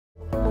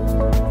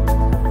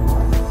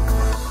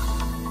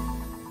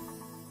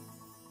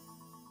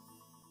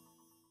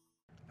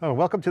Oh,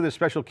 welcome to this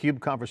special CUBE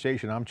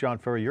conversation. I'm John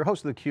Furrier, your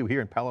host of theCUBE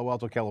here in Palo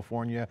Alto,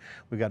 California.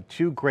 We've got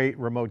two great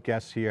remote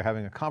guests here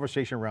having a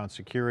conversation around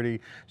security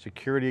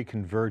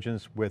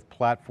convergence with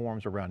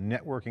platforms around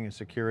networking and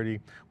security,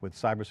 with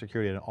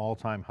cybersecurity at an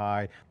all-time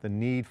high, the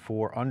need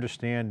for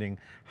understanding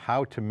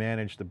how to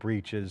manage the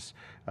breaches,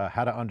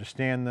 how to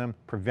understand them,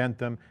 prevent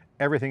them,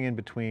 everything in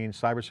between.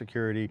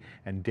 Cybersecurity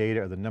and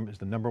data is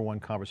the number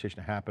one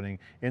conversation happening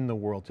in the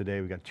world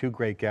today. We've got two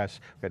great guests.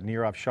 We've got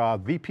Nirav Shah,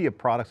 VP of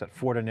Products at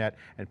Fortinet,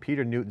 and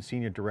Peter Newton,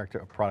 Senior Director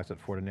of Products at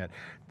Fortinet,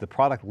 the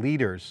product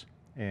leaders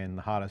in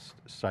the hottest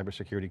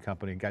cybersecurity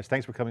company. Guys,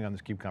 thanks for coming on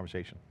this CUBE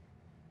conversation.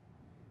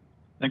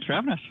 Thanks for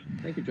having us.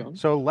 Thank you, John.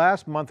 So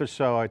last month or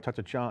so, I talked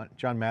to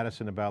John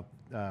Madison about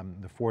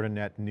the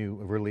Fortinet new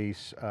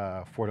release,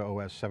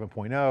 FortiOS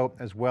 7.0,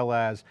 as well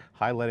as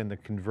highlighting the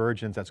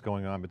convergence that's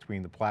going on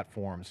between the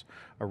platforms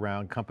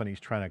around companies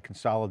trying to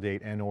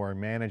consolidate and or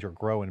manage or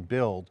grow and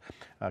build,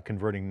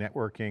 converting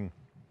networking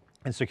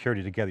and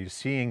security together. You're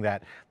seeing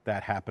that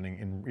happening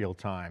in real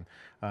time.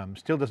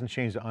 Still doesn't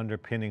change the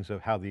underpinnings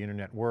of how the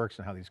internet works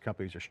and how these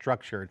companies are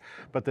structured,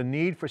 but the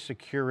need for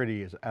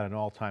security is at an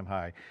all-time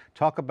high.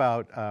 Talk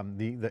about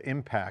the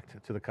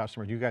impact to the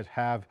customers. You guys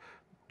have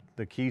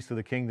the keys to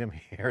the kingdom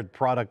here,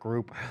 product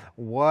group.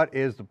 What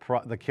is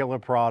the killer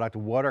product?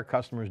 What are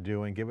customers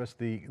doing? Give us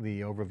the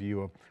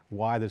overview of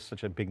why there's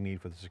such a big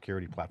need for the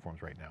security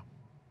platforms right now.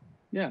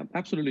 Yeah,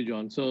 absolutely,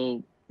 John.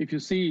 So if you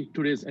see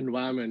today's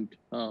environment,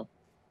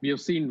 we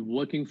have seen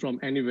working from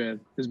anywhere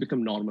has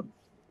become normal.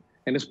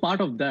 And as part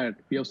of that,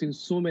 we have seen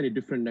so many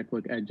different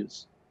network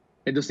edges.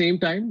 At the same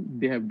time,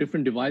 they have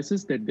different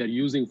devices that they're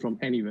using from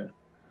anywhere.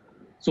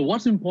 So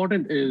what's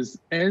important is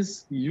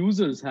as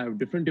users have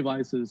different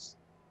devices,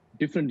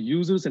 different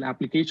users and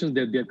applications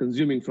that they're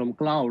consuming from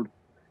cloud,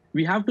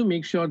 we have to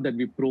make sure that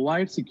we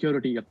provide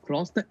security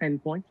across the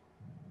endpoint,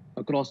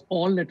 across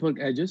all network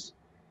edges,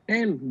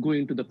 and go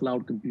into the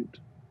cloud compute.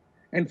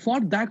 And for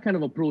that kind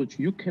of approach,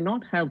 you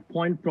cannot have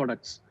point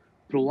products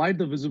provide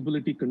the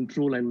visibility,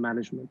 control, and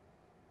management.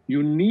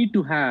 You need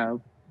to have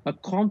a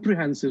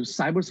comprehensive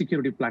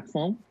cybersecurity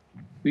platform,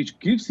 which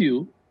gives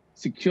you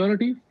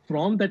security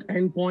from that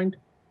endpoint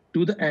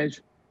to the edge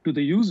to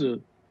the user,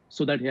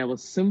 so that you have a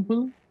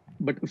simple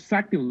but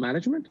effective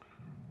management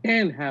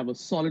and have a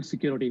solid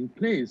security in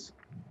place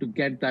to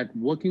get that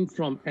working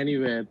from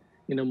anywhere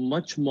in a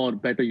much more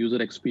better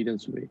user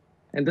experience way.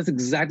 And that's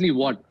exactly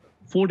what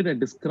Fortinet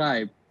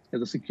described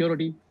as a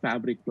security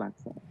fabric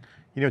platform.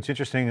 You know, it's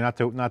interesting, not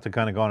to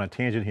kind of go on a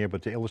tangent here,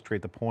 but to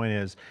illustrate the point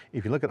is,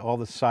 if you look at all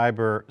the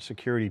cyber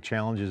security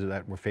challenges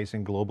that we're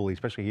facing globally,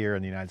 especially here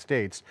in the United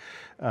States,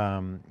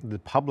 the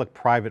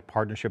public-private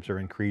partnerships are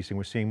increasing.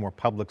 We're seeing more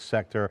public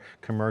sector,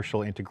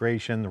 commercial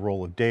integration, the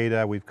role of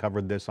data. We've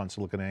covered this on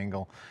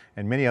SiliconANGLE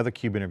and many other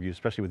CUBE interviews,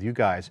 especially with you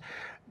guys.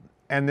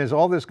 And there's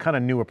all this kind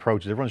of new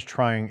approaches. Everyone's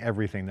trying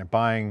everything. They're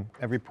buying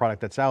every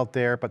product that's out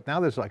there, but now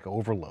there's like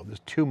overload.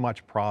 There's too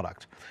much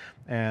product.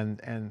 And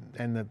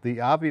the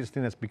obvious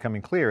thing that's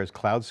becoming clear is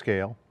cloud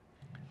scale,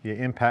 the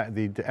impact,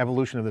 the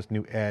evolution of this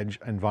new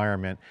edge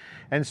environment.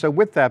 And so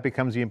with that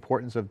becomes the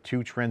importance of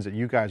two trends that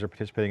you guys are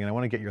participating in. I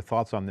want to get your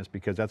thoughts on this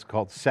because that's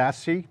called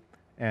SASE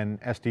and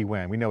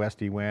SD-WAN. We know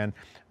SD-WAN,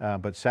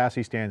 but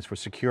SASE stands for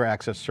Secure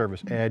Access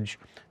Service Edge.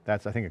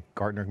 That's, I think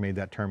Gartner made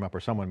that term up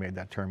or someone made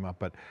that term up,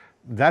 but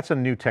that's a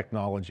new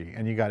technology.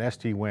 And you got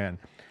SD-WAN.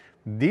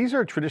 These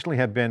are traditionally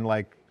have been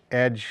like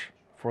edge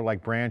for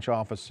like branch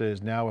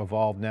offices, now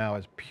evolved now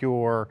as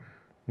pure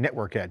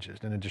network edges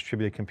in a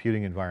distributed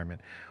computing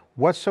environment.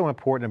 What's so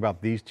important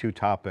about these two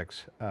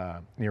topics,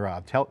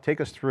 Nirav?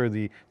 Take us through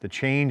the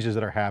changes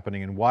that are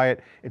happening and why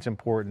it's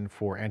important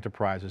for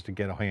enterprises to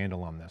get a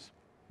handle on this.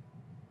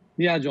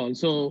 Yeah, John.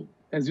 So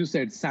as you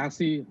said,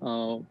 SASE,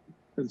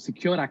 the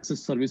Secure Access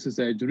Services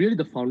Edge, really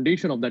the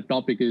foundation of that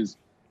topic is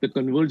the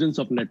convergence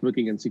of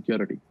networking and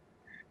security.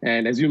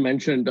 And as you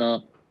mentioned,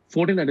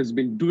 Fortinet has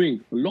been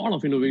doing a lot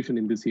of innovation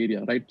in this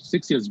area, right?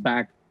 6 years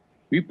back,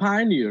 we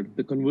pioneered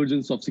the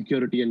convergence of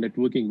security and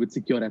networking with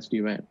Secure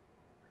SD-WAN.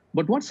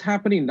 But what's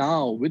happening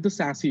now with the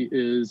SASE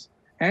is,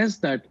 as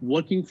that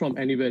working from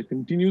anywhere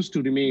continues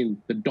to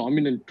remain the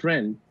dominant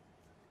trend,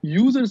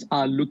 users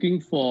are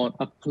looking for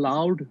a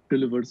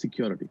cloud-delivered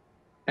security.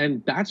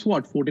 And that's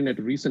what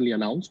Fortinet recently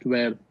announced,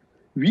 where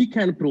we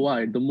can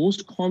provide the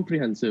most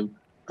comprehensive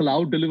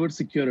cloud-delivered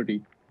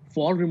security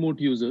for remote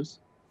users,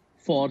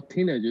 for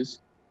thin edges.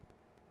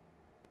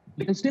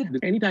 You can still have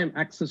anytime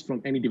access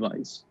from any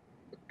device.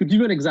 To give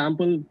you an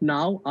example,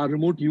 now our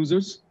remote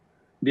users,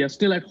 they are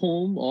still at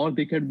home or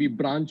they can be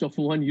branch of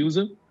one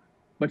user,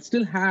 but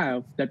still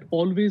have that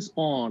always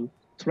on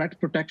threat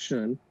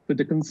protection with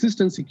the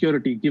consistent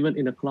security given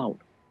in a cloud.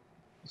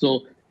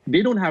 So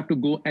they don't have to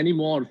go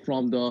anymore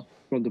from the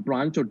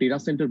branch or data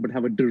center, but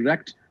have a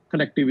direct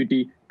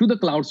connectivity to the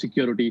cloud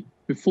security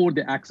before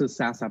they access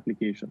SaaS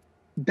application.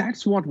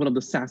 That's what one of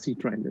the SASE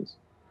trend is.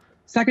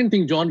 Second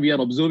thing, John, we are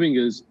observing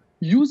is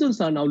users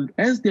are now,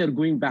 as they are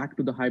going back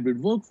to the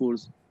hybrid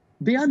workforce,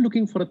 they are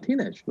looking for a thin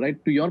edge,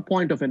 right? To your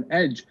point of an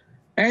edge,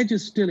 edge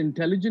is still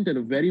intelligent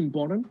and very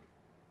important,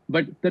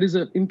 But there is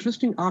an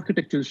interesting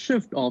architectural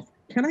shift of,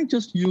 can I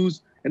just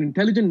use an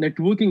intelligent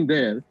networking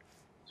there,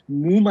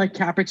 move my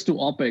CapEx to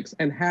OpEx,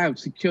 and have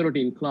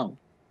security in cloud?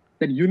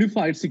 That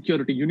unified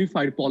security,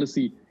 unified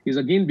policy is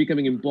again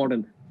becoming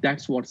important.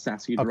 That's what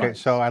SASE drives. Okay,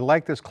 so I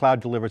like this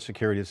cloud delivered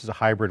security. This is a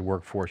hybrid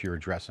workforce you're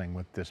addressing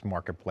with this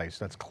marketplace.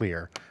 That's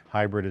clear.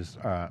 Hybrid is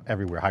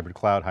everywhere. Hybrid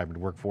cloud, hybrid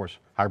workforce,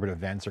 hybrid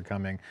events are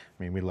coming.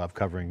 I mean, we love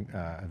covering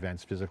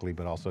events physically,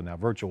 but also now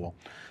virtual.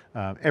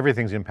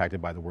 Everything's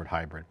impacted by the word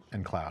hybrid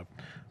and cloud.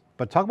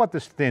 But talk about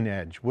this thin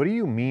edge. What do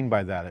you mean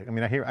by that? I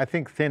mean, I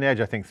think thin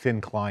edge, I think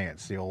thin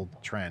clients, the old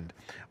trend.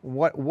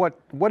 What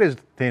does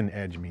thin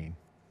edge mean?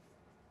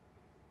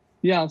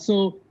 Yeah,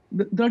 so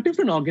there are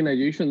different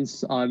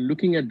organizations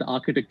looking at the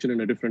architecture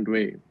in a different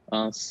way.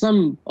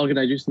 Some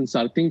organizations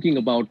are thinking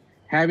about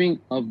having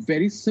a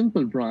very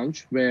simple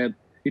branch where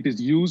it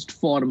is used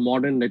for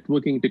modern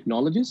networking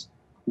technologies,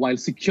 while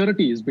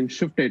security has been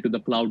shifted to the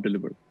cloud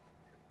delivered.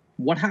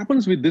 What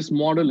happens with this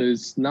model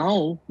is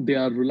now they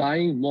are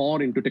relying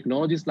more into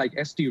technologies like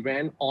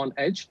SD-WAN on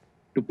edge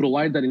to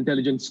provide that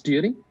intelligent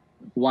steering,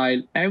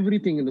 while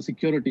everything in the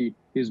security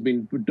is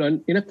being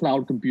done in a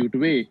cloud compute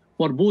way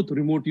for both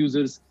remote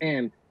users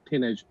and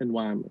thin edge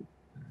environment.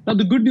 Now,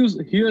 the good news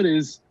here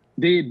is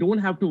they don't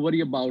have to worry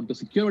about the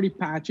security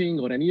patching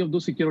or any of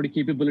those security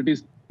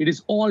capabilities. It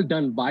is all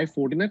done by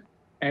Fortinet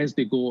as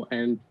they go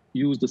and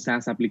use the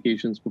SaaS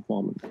applications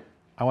performance.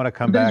 I want to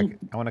come back.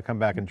 I want to come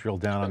back and drill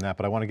down on that,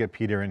 but I want to get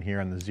Peter in here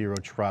on the zero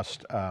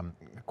trust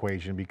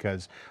equation,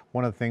 because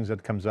one of the things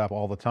that comes up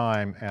all the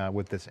time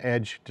with this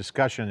edge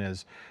discussion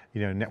is,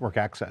 network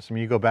access. I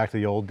mean, you go back to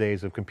the old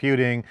days of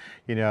computing.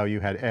 You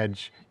had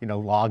edge,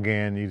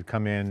 login. You'd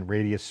come in,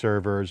 radius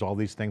servers. All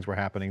these things were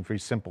happening. Very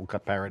simple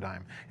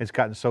paradigm. It's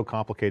gotten so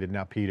complicated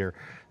now, Peter.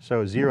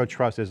 So zero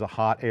trust is a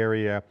hot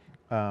area.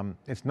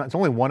 It's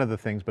only one of the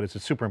things, but it's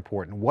super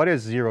important. What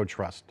is zero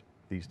trust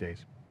these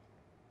days?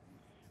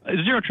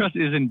 Zero trust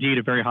is indeed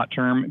a very hot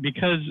term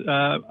because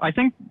I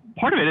think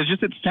part of it is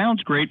just it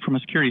sounds great from a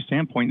security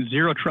standpoint,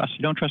 zero trust,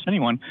 you don't trust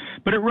anyone.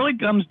 But it really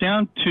comes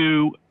down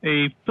to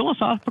a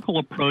philosophical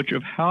approach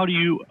of how do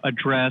you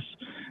address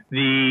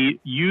the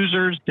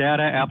user's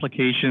data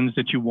applications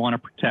that you want to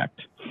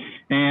protect.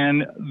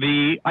 And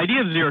the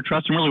idea of zero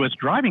trust, and really what's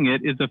driving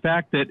it, is the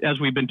fact that as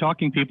we've been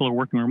talking, people are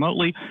working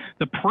remotely,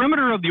 the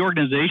perimeter of the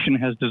organization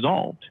has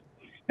dissolved.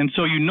 And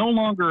so you no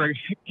longer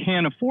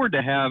can afford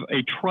to have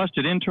a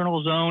trusted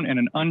internal zone and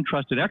an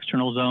untrusted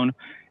external zone.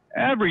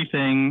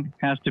 Everything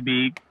has to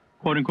be,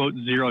 quote unquote,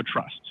 zero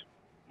trust.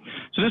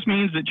 So this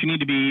means that you need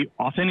to be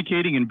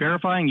authenticating and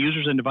verifying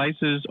users and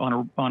devices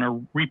on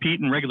a repeat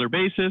and regular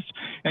basis.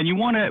 And you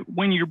want to,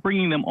 when you're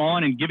bringing them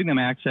on and giving them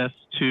access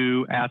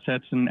to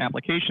assets and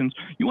applications,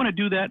 you want to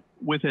do that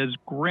with as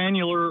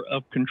granular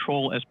of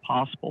control as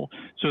possible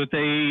so that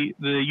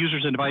the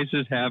users and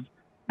devices have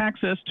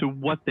access to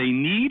what they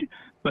need,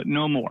 but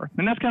no more.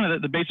 And that's kind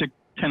of the basic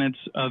tenets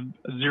of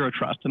zero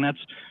trust. And that's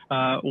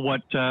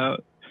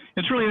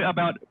it's really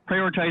about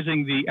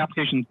prioritizing the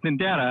applications and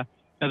data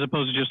as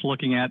opposed to just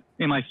looking at,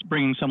 am I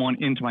bringing someone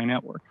into my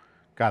network?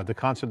 Got it. The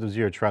concept of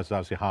zero trust is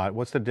obviously hot.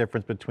 What's the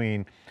difference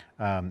between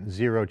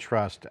zero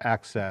trust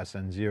access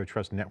and zero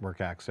trust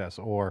network access,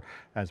 or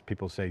as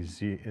people say,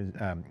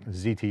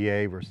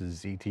 ZTA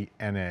versus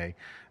ZTNA?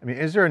 I mean,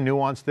 is there a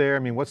nuance there? I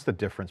mean, what's the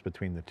difference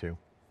between the two?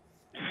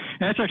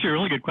 That's actually a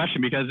really good question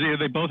because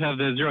they both have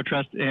the zero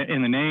trust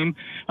in the name.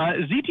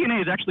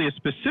 ZTNA is actually a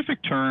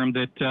specific term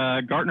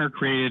that Gartner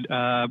created,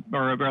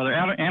 or rather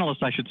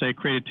analysts, I should say,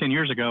 created 10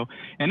 years ago.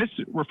 And this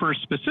refers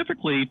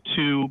specifically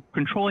to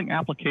controlling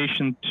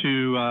application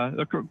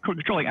to,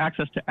 controlling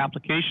access to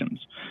applications.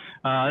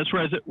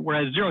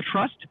 Whereas zero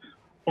trust,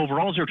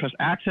 overall zero trust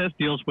access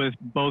deals with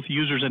both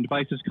users and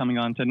devices coming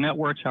onto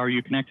networks. How are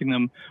you connecting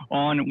them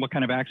on? What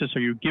kind of access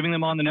are you giving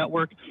them on the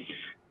network?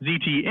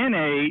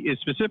 ZTNA is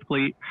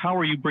specifically how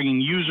are you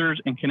bringing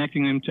users and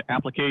connecting them to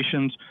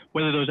applications,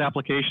 whether those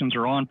applications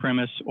are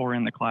on-premise or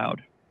in the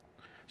cloud.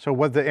 So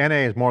what the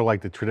NA is more like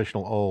the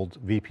traditional old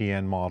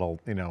VPN model,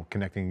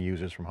 connecting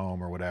users from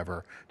home or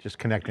whatever, just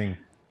connecting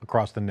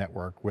across the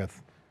network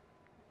with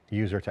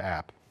user to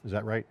app. Is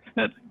that right?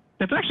 That's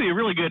actually a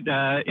really good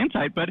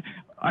insight, but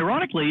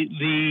ironically,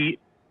 the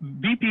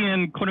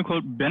VPN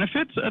quote-unquote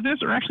benefits of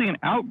this are actually an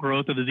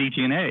outgrowth of the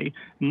ZTNA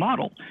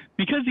model.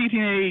 Because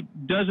ZTNA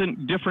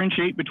doesn't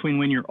differentiate between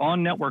when you're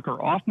on network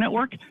or off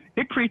network,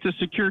 it creates a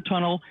secure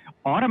tunnel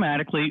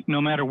automatically no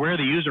matter where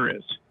the user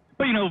is.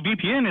 But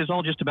VPN is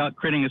all just about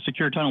creating a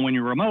secure tunnel when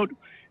you're remote.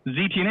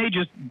 ZTNA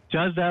just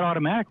does that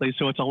automatically,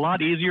 so it's a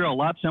lot easier, a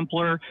lot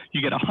simpler.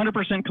 You get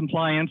 100%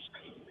 compliance.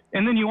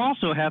 And then you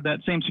also have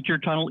that same secure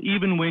tunnel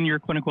even when you're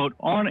quote-unquote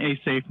on a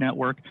safe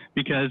network,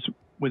 because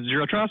with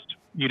zero trust,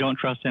 you don't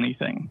trust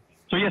anything.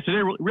 So yes, it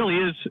really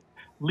is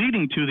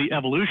leading to the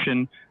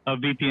evolution of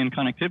VPN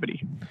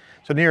connectivity.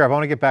 So Nirav, I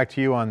want to get back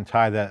to you on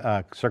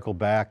circle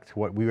back to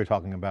what we were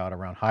talking about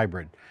around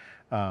hybrid.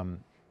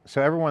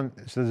 So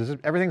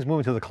everything's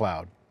moving to the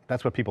cloud.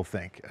 That's what people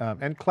think.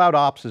 And cloud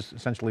ops is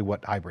essentially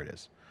what hybrid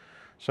is.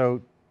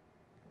 So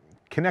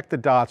connect the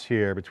dots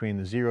here between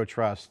the zero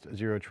trust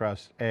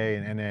A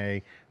and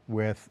NA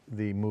with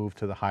the move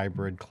to the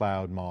hybrid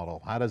cloud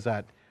model.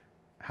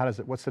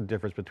 What's the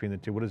difference between the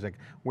two?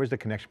 Where's the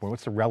connection point?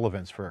 What's the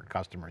relevance for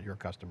your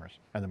customers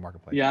and the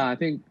marketplace? Yeah, I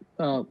think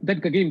that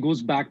again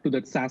goes back to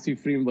that SASE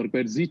framework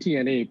where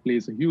ZTNA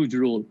plays a huge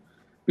role.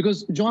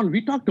 Because John,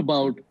 we talked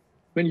about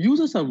when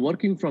users are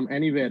working from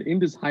anywhere in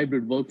this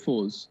hybrid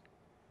workforce,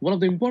 one of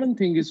the important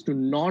things is to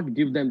not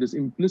give them this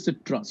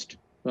implicit trust,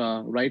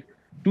 right,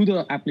 to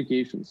the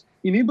applications.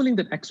 Enabling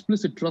that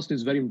explicit trust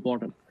is very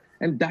important.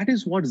 And that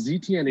is what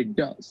ZTNA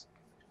does.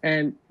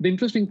 And the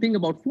interesting thing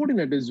about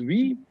Fortinet is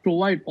we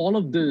provide all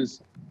of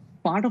this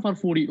part of our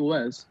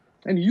FortiOS,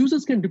 and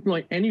users can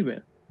deploy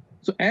anywhere.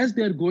 So as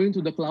they're going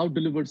through the cloud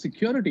delivered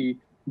security,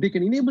 they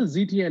can enable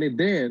ZTNA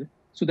there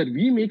so that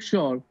we make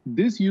sure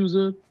this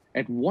user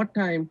at what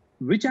time,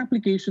 which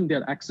application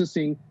they're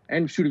accessing,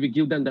 and should we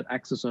give them that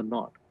access or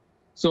not.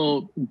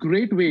 So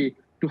great way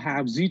to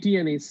have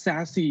ZTNA,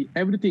 SASE,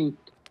 everything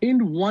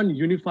in one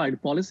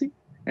unified policy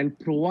and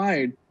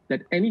provide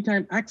that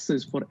anytime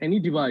access for any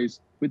device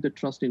with the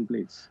trust in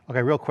place.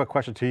 Okay, real quick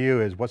question to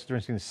you is, what's the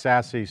difference between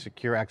SASE,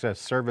 Secure Access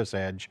Service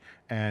Edge,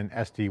 and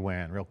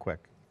SD-WAN, real quick?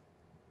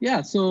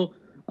 Yeah, so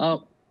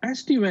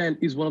SD-WAN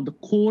is one of the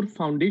core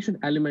foundation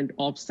element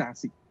of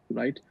SASE,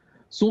 right?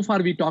 So far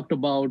we talked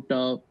about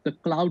the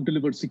cloud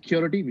delivered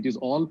security, which is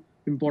all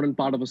important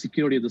part of a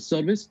security as a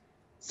service.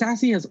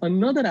 SASE has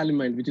another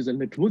element, which is a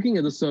networking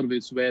as a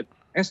service where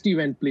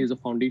SD-WAN plays a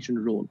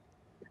foundation role.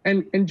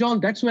 And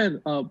John, that's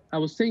where I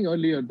was saying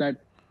earlier that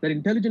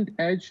intelligent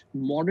edge,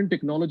 modern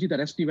technology that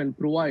SD-WAN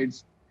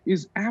provides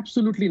is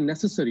absolutely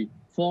necessary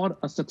for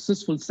a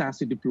successful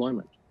SASE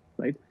deployment,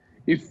 right?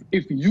 If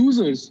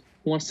users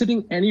who are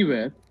sitting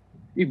anywhere,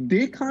 if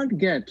they can't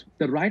get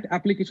the right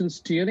application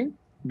steering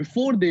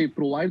before they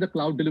provide the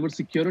cloud delivered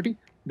security,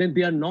 then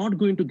they are not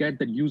going to get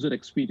that user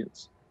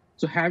experience.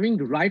 So having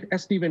the right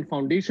SD-WAN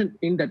foundation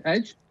in that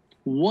edge,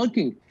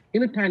 working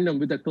in a tandem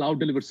with the cloud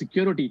delivered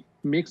security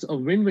makes a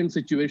win-win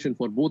situation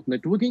for both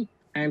networking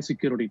and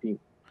security team.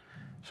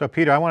 So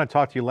Peter, I want to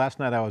talk to you. Last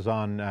night I was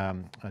on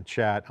a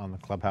chat on the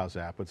Clubhouse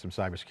app with some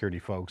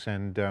cybersecurity folks,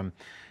 and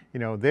you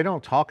know, they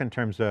don't talk in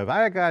terms of,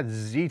 I got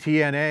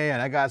ZTNA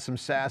and I got some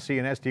SASE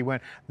and SD-WAN.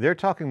 They're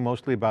talking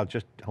mostly about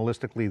just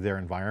holistically their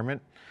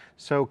environment.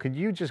 So could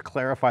you just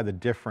clarify the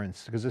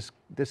difference? Because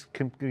this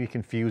can be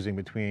confusing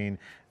between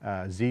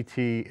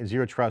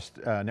Zero Trust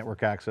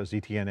Network Access,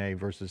 ZTNA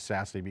versus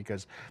SASE,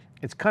 because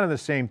it's kind of the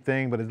same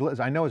thing, but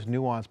I know it's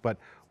nuanced, but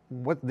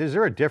is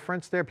there a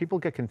difference there? People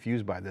get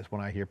confused by this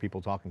when I hear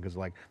people talking, because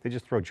like they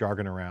just throw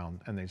jargon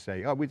around and they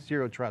say, oh, we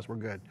zero trust, we're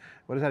good.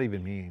 What does that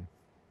even mean?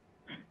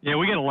 Yeah,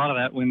 we get a lot of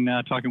that when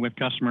talking with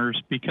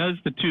customers, because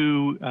the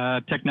two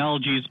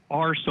technologies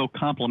are so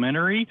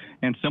complementary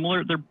and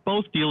similar. They're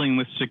both dealing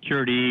with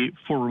security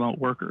for remote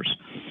workers.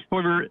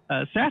 However,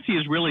 SASE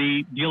is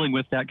really dealing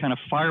with that kind of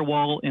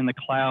firewall in the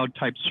cloud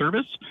type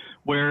service,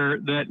 where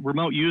that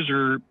remote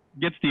user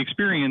gets the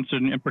experience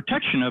and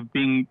protection of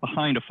being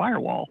behind a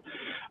firewall.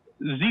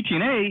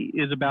 ZTNA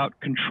is about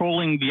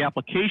controlling the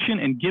application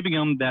and giving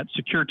them that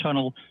secure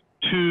tunnel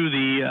to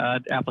the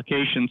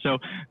application. So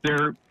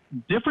they're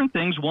different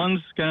things.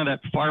 One's kind of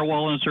that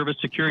firewall in a service,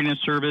 security in a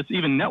service,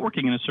 even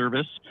networking in a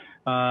service.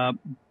 And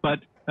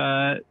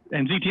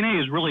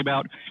ZTNA is really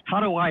about how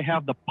do I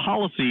have the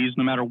policies,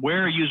 no matter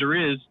where a user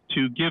is,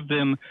 to give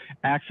them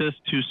access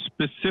to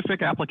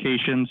specific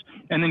applications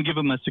and then give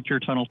them a secure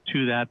tunnel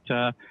to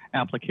that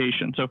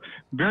application. So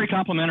very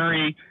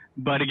complementary,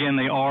 but again,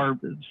 they are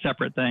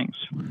separate things.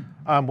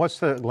 What's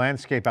the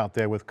landscape out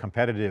there with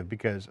competitive?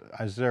 Because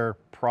is there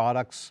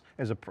products,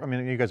 I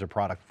mean, you guys are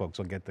product folks,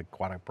 I'll get the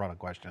product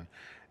question.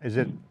 Is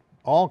it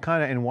all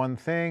kind of in one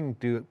thing?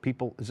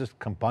 Is this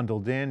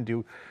bundled in?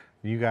 Do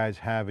you guys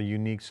have a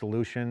unique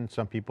solution?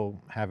 Some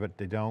people have it,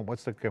 they don't.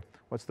 What's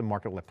the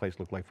marketplace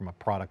look like from a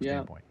product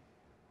standpoint?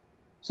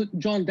 So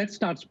John, that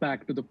starts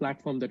back to the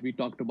platform that we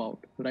talked about,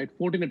 right?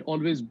 Fortinet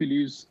always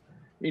believes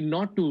in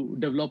not to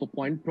develop a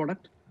point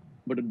product,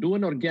 but to do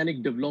an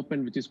organic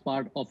development, which is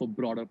part of a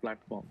broader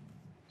platform.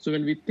 So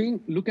when we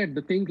look at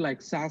the thing like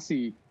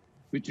SASE,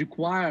 which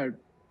required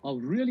a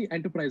really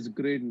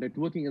enterprise-grade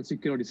networking and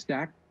security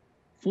stack,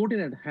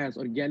 Fortinet has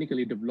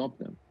organically developed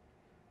them.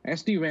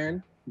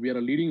 SD-WAN, we are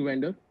a leading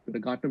vendor, with a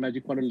Gartner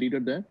Magic Quadrant leader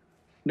there.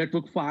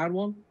 Network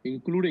firewall,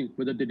 including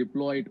whether they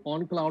deploy it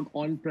on cloud,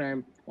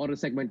 on-prem, or a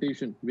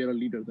segmentation, we are a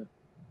leader there.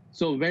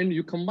 So when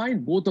you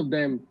combine both of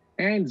them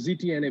and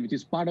ZTNA, which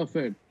is part of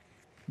it,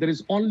 there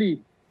is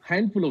only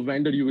handful of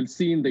vendors you will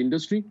see in the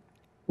industry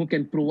who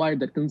can provide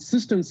that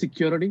consistent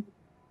security,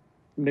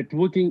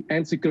 networking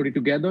and security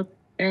together,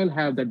 and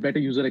have that better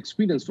user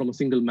experience from a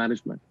single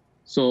management.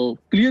 So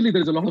clearly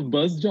there's a lot of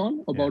buzz,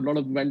 John, about a lot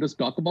of vendors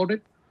talk about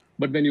it.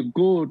 But when you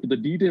go to the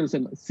details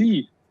and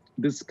see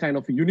this kind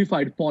of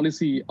unified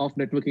policy of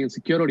networking and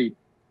security,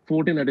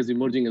 Fortinet is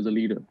emerging as a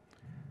leader.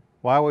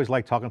 Well, I always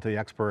like talking to the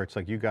experts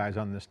like you guys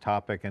on this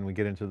topic, and we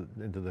get into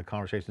the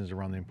conversations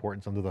around the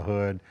importance under the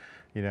hood,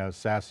 you know,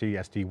 SASE,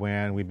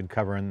 SD-WAN, we've been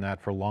covering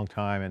that for a long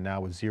time, and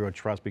now with zero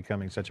trust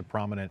becoming such a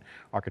prominent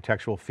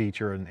architectural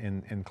feature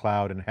in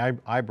cloud and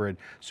hybrid,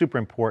 super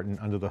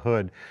important under the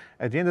hood.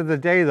 At the end of the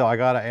day though, I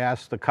got to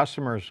ask the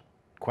customers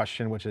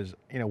question, which is,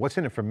 you know, what's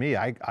in it for me?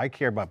 I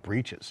care about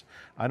breaches.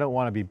 I don't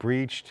want to be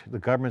breached. The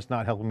government's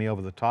not helping me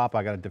over the top.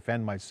 I got to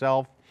defend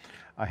myself.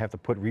 I have to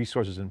put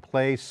resources in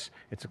place.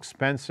 It's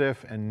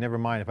expensive, and never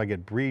mind if I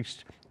get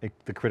breached,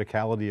 the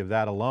criticality of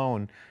that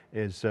alone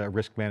is a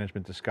risk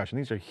management discussion.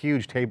 These are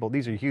huge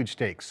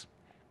stakes.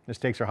 The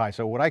stakes are high.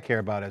 So what I care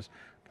about is,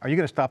 are you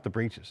going to stop the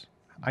breaches?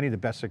 I need the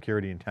best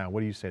security in town.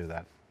 What do you say to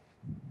that?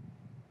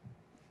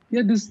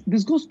 Yeah,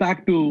 this goes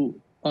back to,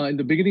 in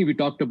the beginning, we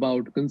talked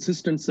about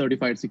consistent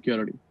certified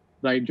security,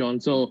 right, John?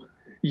 So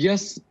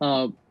yes,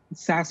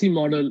 SASE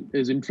model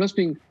is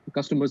interesting.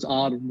 Customers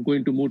are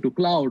going to move to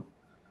cloud,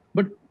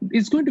 but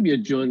it's going to be a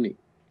journey.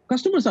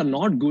 Customers are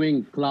not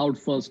going cloud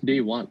first day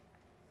one.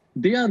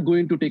 They are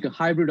going to take a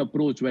hybrid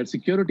approach where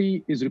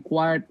security is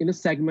required in a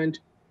segment,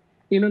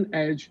 in an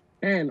edge,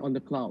 and on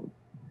the cloud.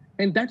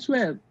 And that's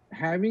where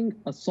having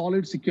a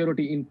solid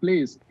security in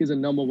place is a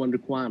 #1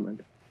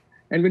 requirement.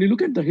 And when you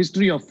look at the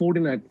history of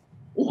Fortinet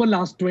over the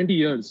last 20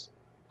 years,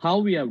 how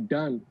we have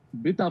done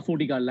with our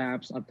FortiGuard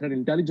labs, our threat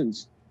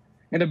intelligence,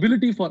 and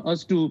ability for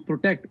us to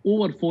protect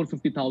over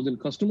 450,000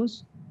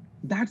 customers,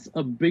 that's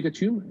a big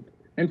achievement.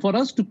 And for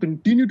us to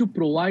continue to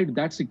provide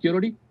that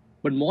security,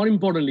 but more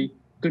importantly,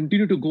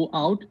 continue to go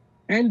out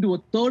and do a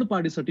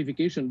third-party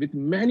certification with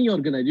many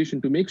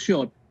organizations to make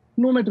sure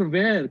no matter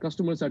where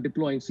customers are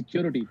deploying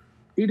security,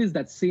 it is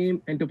that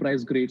same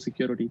enterprise-grade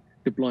security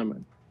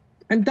deployment.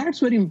 And that's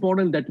very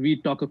important that we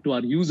talk to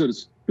our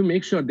users to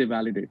make sure they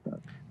validate that.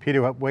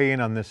 Peter, weigh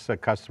in on this,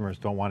 customers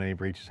don't want any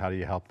breaches. How do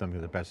you help them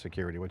with the best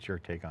security? What's your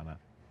take on that?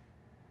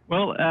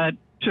 Well,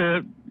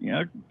 to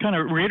kind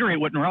of reiterate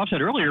what Nirav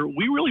said earlier,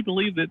 we really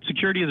believe that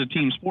security is a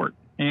team sport.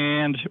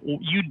 And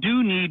you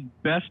do need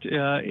best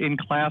in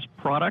class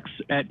products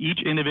at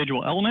each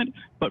individual element,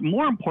 but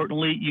more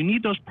importantly, you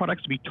need those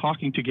products to be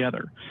talking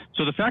together.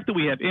 So the fact that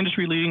we have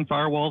industry leading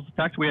firewalls, the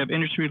fact that we have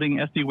industry leading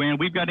SD-WAN,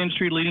 we've got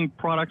industry leading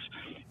products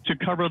to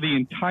cover the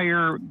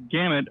entire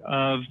gamut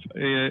of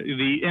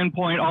the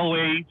endpoint all the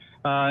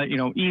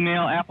way,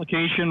 email,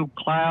 application,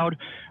 cloud,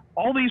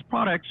 all these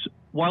products.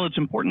 While it's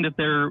important that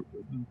they're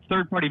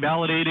third-party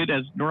validated,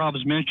 as Nirav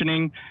was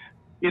mentioning,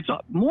 it's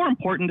more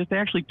important that they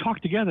actually talk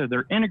together.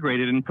 They're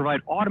integrated and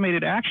provide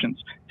automated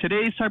actions.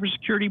 Today's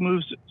cybersecurity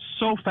moves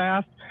so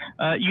fast.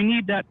 You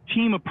need that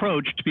team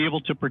approach to be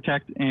able to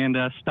protect and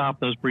stop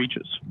those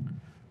breaches.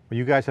 Well,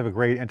 you guys have a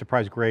great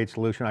enterprise-grade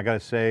solution. I got to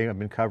say, I've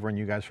been covering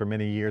you guys for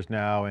many years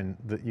now, and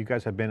you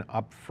guys have been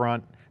out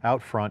front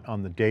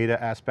on the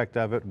data aspect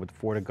of it with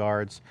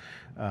FortiGuards,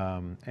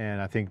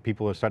 and I think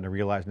people are starting to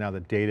realize now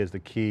that data is the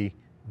key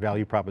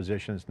value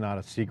proposition. It's not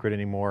a secret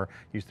anymore.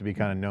 Used to be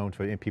kind of known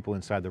for people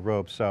inside the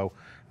ropes. So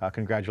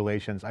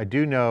congratulations. I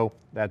do know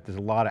that there's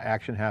a lot of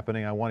action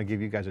happening. I want to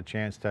give you guys a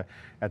chance to,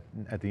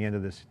 at the end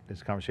of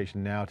this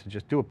conversation now, to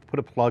just put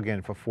a plug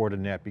in for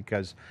Fortinet,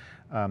 because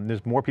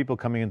there's more people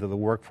coming into the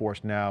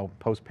workforce now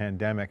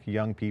post-pandemic,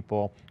 young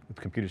people with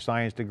computer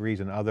science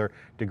degrees and other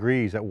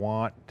degrees that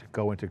want to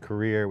go into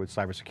career with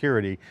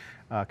cybersecurity.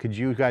 Could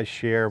you guys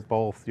share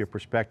both your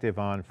perspective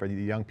on, for the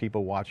young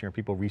people watching or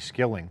people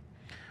reskilling,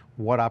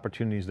 what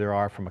opportunities there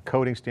are from a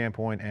coding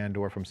standpoint and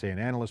or from, say, an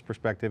analyst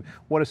perspective?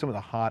 What are some of the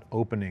hot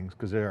openings?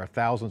 Because there are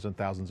thousands and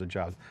thousands of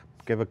jobs.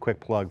 Give a quick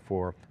plug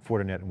for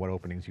Fortinet and what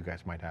openings you guys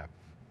might have.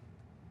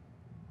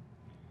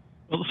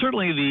 Well,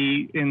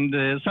 certainly in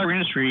the cyber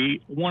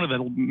industry, one of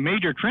the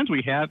major trends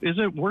we have is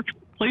a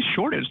workplace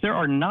shortage. There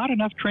are not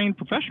enough trained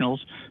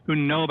professionals who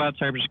know about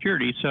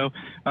cybersecurity. So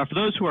for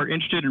those who are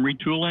interested in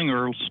retooling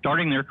or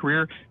starting their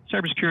career,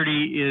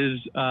 cybersecurity is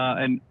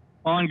an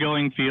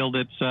ongoing field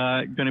that's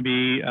going to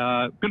be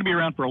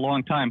around for a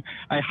long time.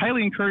 I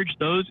highly encourage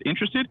those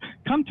interested,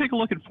 come take a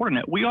look at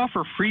Fortinet. We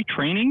offer free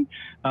training,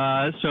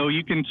 so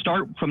you can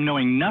start from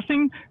knowing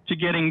nothing to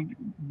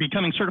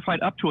becoming certified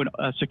up to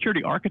a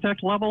security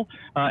architect level,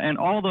 and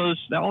all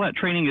that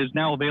training is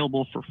now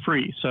available for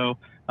free. So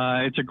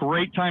it's a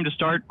great time to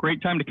start,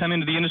 great time to come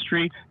into the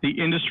industry. The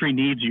industry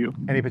needs you.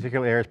 Any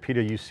particular areas,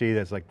 Peter, you see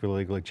that's like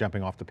really like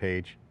jumping off the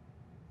page?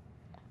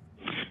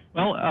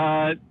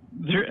 Well,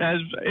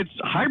 it's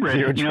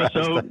hybrid,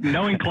 so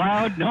knowing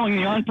cloud, knowing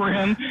the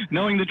on-prem,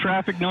 knowing the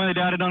traffic, knowing the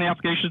data, knowing the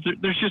applications,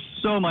 there's just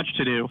so much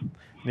to do.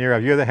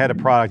 Nirav, you're the head of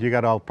product. You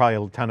got probably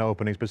a ton of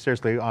openings, but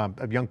seriously,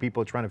 of young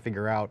people trying to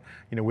figure out,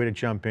 where to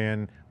jump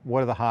in,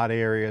 what are the hot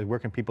areas, where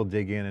can people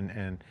dig in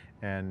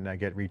and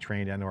get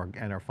retrained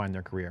and or find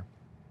their career?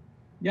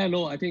 Yeah,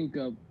 no, I think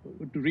to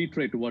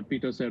reiterate what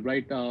Peter said,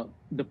 right?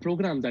 The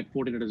program that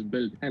Fortinet has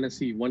built,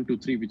 NSE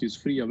 123, which is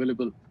free,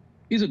 available,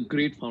 is a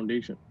great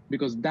foundation,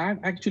 because that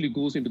actually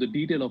goes into the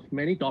detail of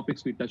many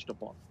topics we touched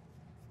upon.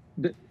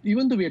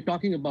 Even though we are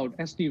talking about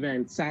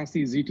SD-WAN,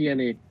 SASE,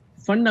 ZTNA,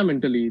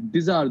 fundamentally,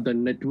 these are the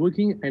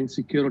networking and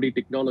security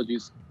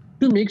technologies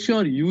to make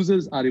sure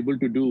users are able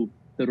to do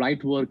the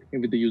right work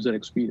with the user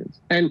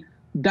experience. And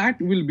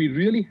that will be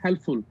really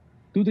helpful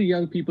to the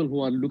young people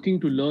who are looking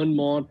to learn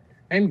more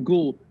and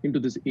go into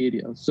this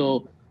area.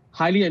 So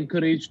highly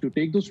encouraged to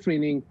take those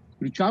training,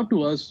 reach out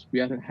to us.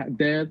 We are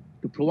there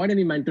to provide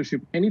any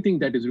mentorship, anything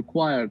that is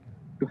required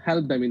to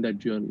help them in that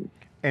journey.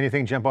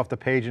 Anything jump off the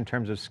page in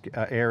terms of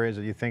areas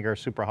that you think are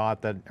super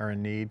hot that are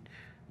in need?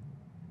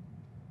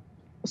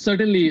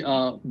 Certainly,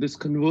 this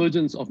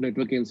convergence of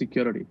networking and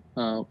security.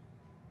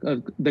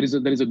 There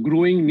is a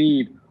growing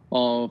need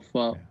of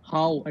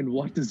how and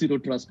what the zero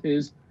trust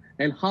is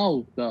and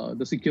how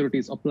the security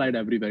is applied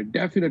everywhere.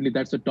 Definitely,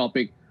 that's a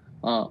topic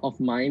of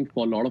mind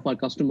for a lot of our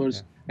customers.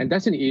 Yeah. And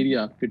that's an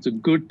area, it's a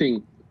good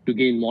thing to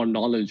gain more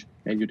knowledge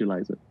and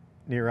utilize it.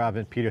 Nirav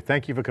and Peter,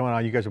 thank you for coming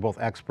on. You guys are both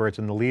experts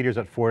and the leaders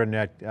at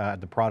Fortinet,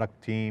 the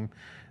product team.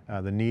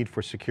 The need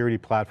for security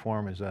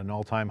platform is an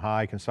all-time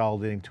high,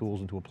 consolidating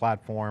tools into a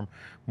platform.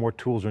 More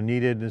tools are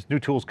needed. There's new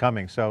tools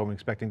coming, so I'm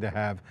expecting to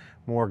have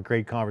more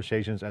great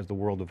conversations as the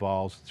world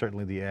evolves.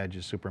 Certainly the edge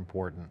is super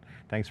important.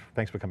 Thanks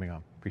for coming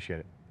on, appreciate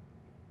it.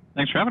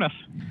 Thanks for having us.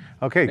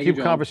 Okay, keep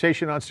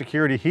conversation on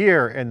security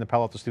here in the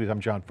Palo Alto studios. I'm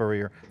John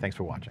Furrier, thanks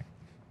for watching.